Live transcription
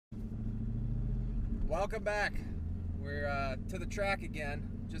Welcome back. We're to the track again.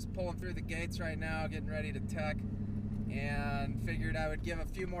 Just pulling through the gates right now, getting ready to tech, and figured I would give a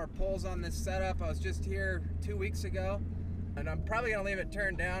few more pulls on this setup. I was just here 2 weeks ago, and I'm probably gonna leave it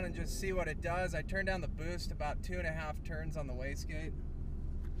turned down and just see what it does. I turned down the boost about 2.5 turns on the wastegate,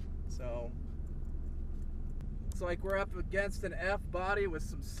 so it's like we're up against an F body with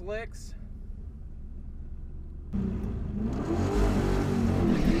some slicks.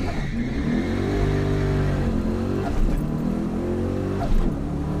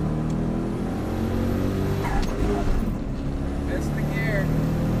 Missed the gear.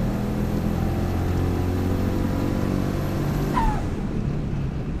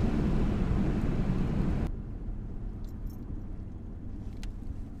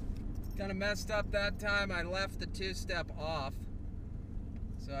 Kind of messed up that time. I left the two-step off,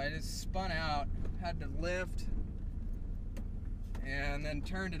 so I just spun out, had to lift, and then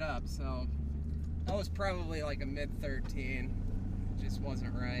turned it up. So that was probably like a mid-13. Just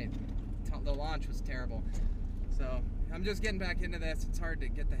wasn't right. The launch was terrible. So I'm just getting back into this. It's hard to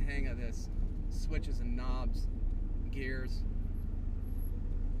get the hang of this. Switches and knobs, gears.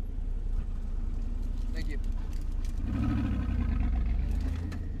 Thank you.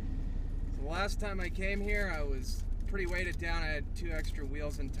 So the last time I came here, I was pretty weighted down. I had 2 extra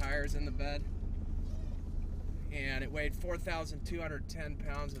wheels and tires in the bed, and it weighed 4,210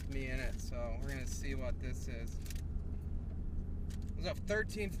 pounds with me in it. So we're gonna see what this is. It was a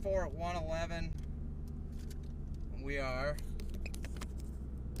 13.4 at 111. We are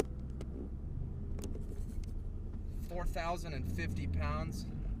 4,050 pounds.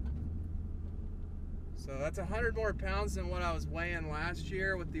 So that's 100 more pounds than what I was weighing last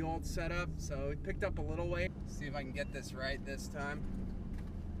year with the old setup. So we picked up a little weight. See if I can get this right this time.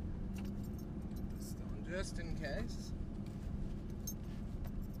 Just in case.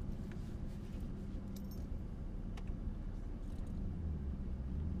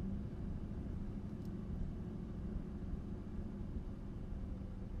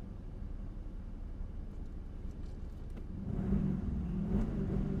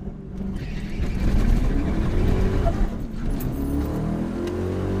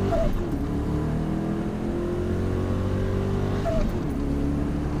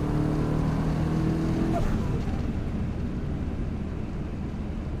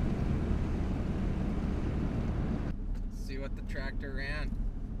 What the tractor ran.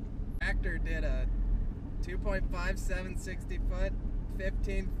 Tractor did a 2.57 60 foot,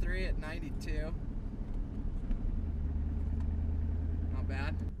 15.3 at 92. Not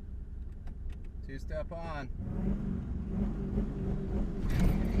bad. Two-step on.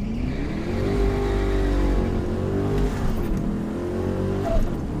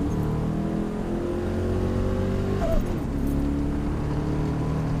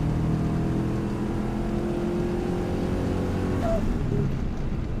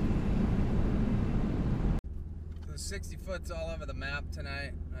 The 60 foot's all over the map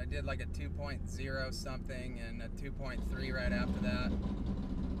tonight. I did like a 2.0 something and a 2.3 right after that,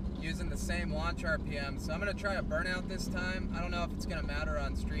 using the same launch RPM. So I'm gonna try a burnout this time. I don't know if it's gonna matter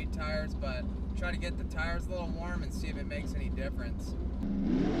on street tires, but try to get the tires a little warm and see if it makes any difference.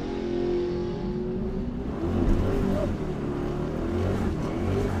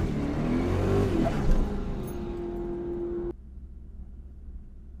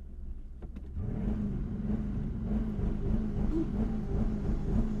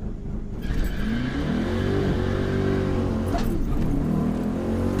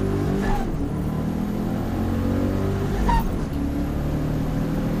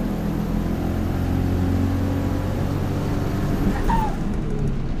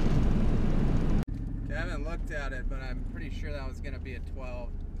 At it, but I'm pretty sure that was going to be a 12.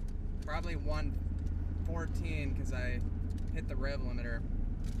 Probably 114 because I hit the rev limiter.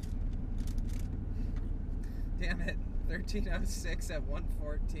 Damn it, 1306 at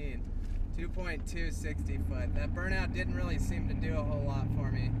 114. 2.2 60 foot. That burnout didn't really seem to do a whole lot for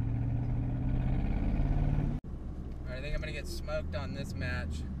me. Alright, I think I'm going to get smoked on this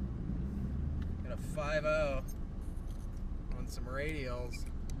match. Got a 5.0 on some radials.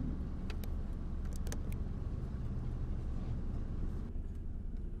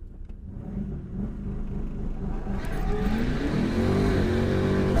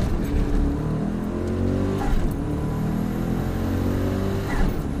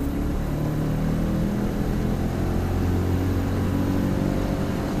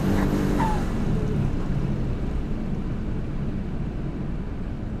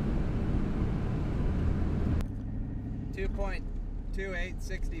 .28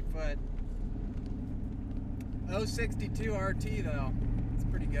 60 foot. 062 RT though. It's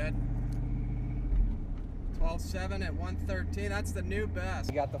pretty good. 12.7 at 113. That's the new best.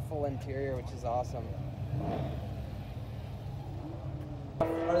 You got the full interior, which is awesome.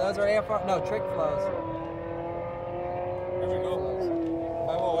 Or those are AFR? No, trick flows. There we go.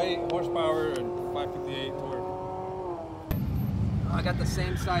 508 horsepower and 558 torque. Oh, I got the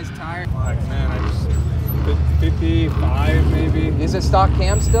same size tire. Man, I just 55 maybe. Is it stock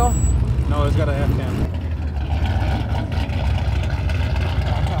cam still? No, it's got a half cam.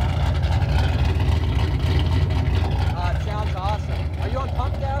 It sounds awesome. Are you on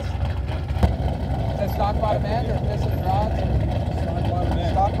pump gas? Is it stock bottom end or piston rods? Stock bottom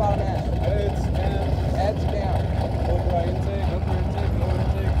end. Stock bottom end. Heads, cams. Heads, cam. Upper intake, lower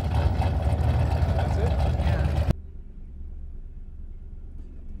intake. That's it? Yeah.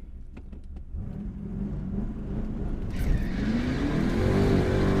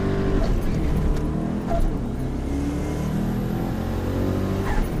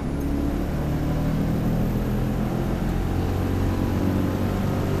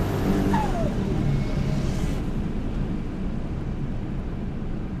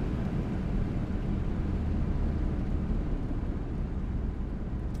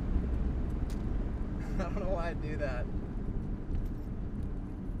 I don't know why I do that.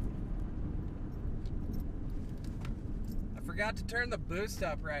 I forgot to turn the boost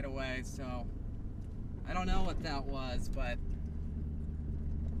up right away, so I don't know what that was, but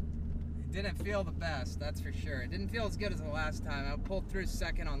it didn't feel the best, that's for sure. It didn't feel as good as the last time. I pulled through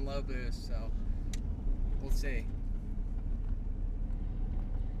second on low boost, so we'll see.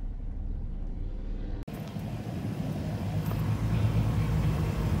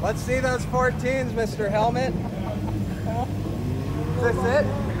 Let's see those 14s, Mr. Helmet. Is this it?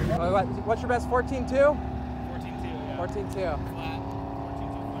 What's your best 14.2? 14.2, yeah. 14.2. Flat.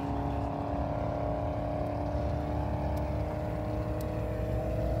 14.2 flat.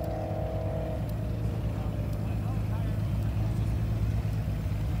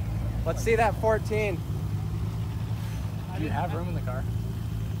 Let's see that 14. Do you have room in the car?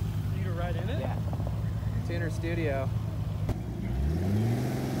 You to ride in it? Yeah. Tuner Studio.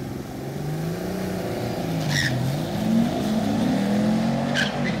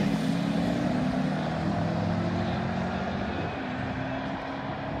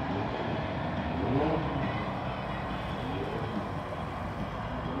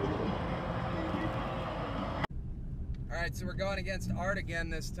 Alright, so we're going against Art again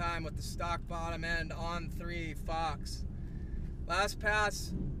this time with the stock bottom end on 3 Fox. Last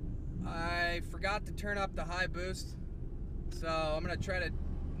pass, I forgot to turn up the high boost, so I'm going to try to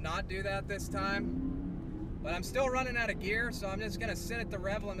not do that this time. But I'm still running out of gear, so I'm just going to sit at the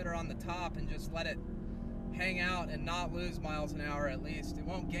rev limiter on the top and just let it hang out and not lose miles an hour at least. It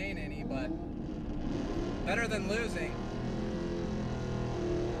won't gain any, but better than losing.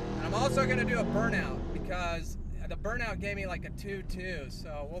 And I'm also going to do a burnout because the burnout gave me like a 2.2,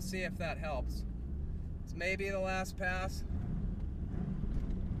 so we'll see if that helps. It's maybe the last pass.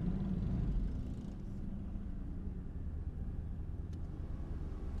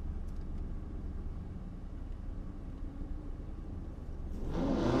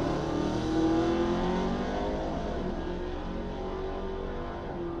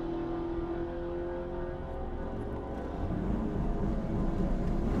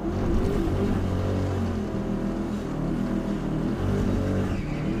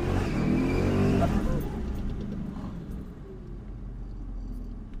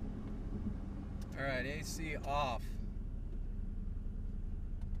 Alright, AC off.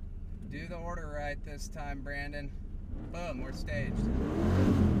 Do the order right this time, Brandon. Boom, we're staged.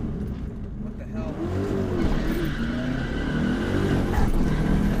 What the hell?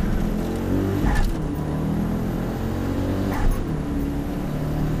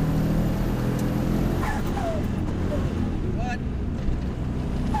 What?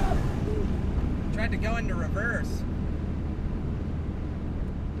 Tried to go into reverse.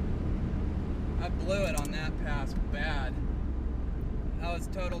 I blew it on that pass bad. That was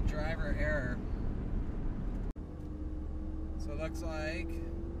total driver error. So it looks like,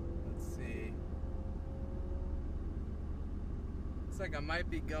 let's see. Looks like I might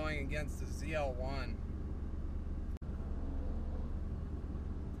be going against the ZL1.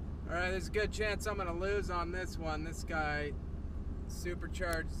 Alright, there's a good chance I'm gonna lose on this one. This guy,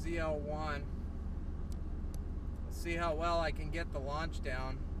 supercharged ZL1. We'll see how well I can get the launch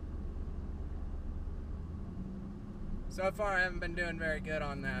down. So far, I haven't been doing very good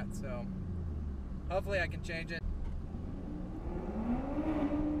on that, so hopefully I can change it.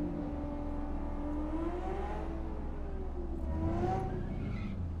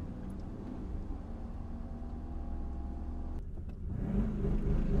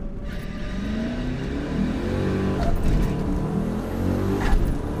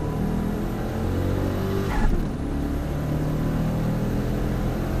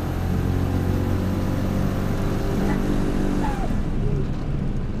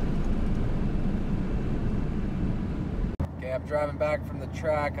 driving back from the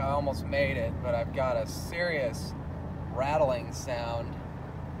track. I almost made it, but I've got a serious rattling sound,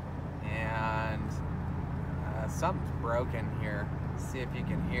 and something's broken here. Let's see if you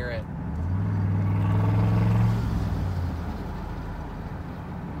can hear it.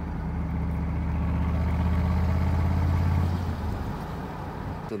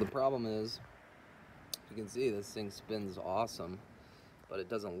 So the problem is, you can see this thing spins awesome, but it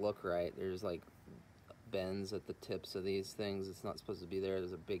doesn't look right. There's like bends at the tips of these things. It's not supposed to be there.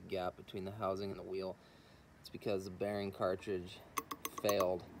 There's a big gap between the housing and the wheel. It's because the bearing cartridge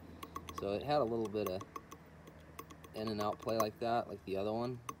failed. So it had a little bit of in and out play like that, like the other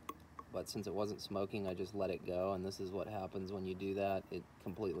one. But since it wasn't smoking, I just let it go, and this is what happens when you do that. It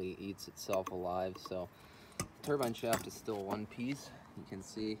completely eats itself alive. So the turbine shaft is still one piece. You can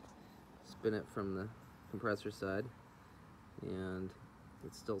see, spin it from the compressor side, and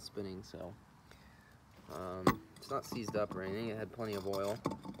it's still spinning. So it's not seized up or anything. It had plenty of oil,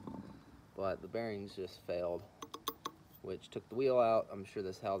 but the bearings just failed, which took the wheel out. I'm sure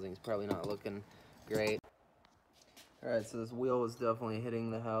this housing is probably not looking great. Alright, so this wheel was definitely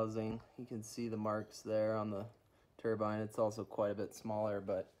hitting the housing. You can see the marks there on the turbine. It's also quite a bit smaller,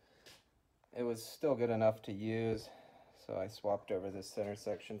 but it was still good enough to use. So I swapped over this center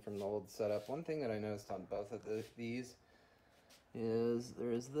section from the old setup. One thing that I noticed on both of these is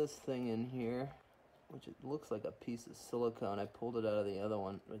there is this thing in here, which it looks like a piece of silicone. I pulled it out of the other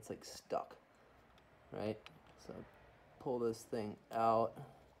one. It's like stuck, right? So pull this thing out,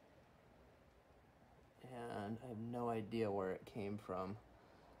 and I have no idea where it came from,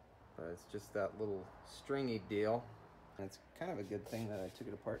 but it's just that little stringy deal. And it's kind of a good thing that I took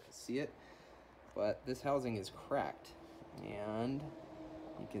it apart to see it, but this housing is cracked, and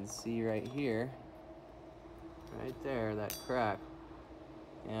you can see right here, right there, that crack,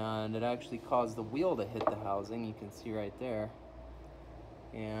 and it actually caused the wheel to hit the housing. You can see right there,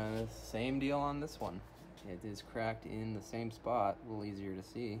 and same deal on this one. It is cracked in the same spot, a little easier to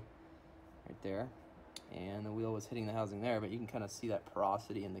see right there, and the wheel was hitting the housing there, but you can kind of see that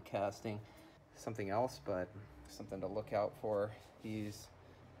porosity in the casting. Something else, but something to look out for. These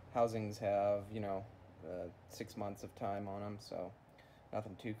housings have, 6 months of time on them, so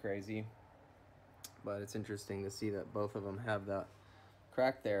nothing too crazy, but it's interesting to see that both of them have that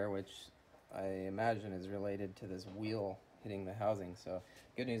crack there, which I imagine is related to this wheel hitting the housing. So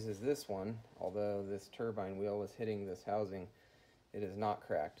good news is this one, although this turbine wheel was hitting this housing, it is not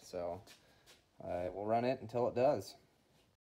cracked. So I will run it until it does.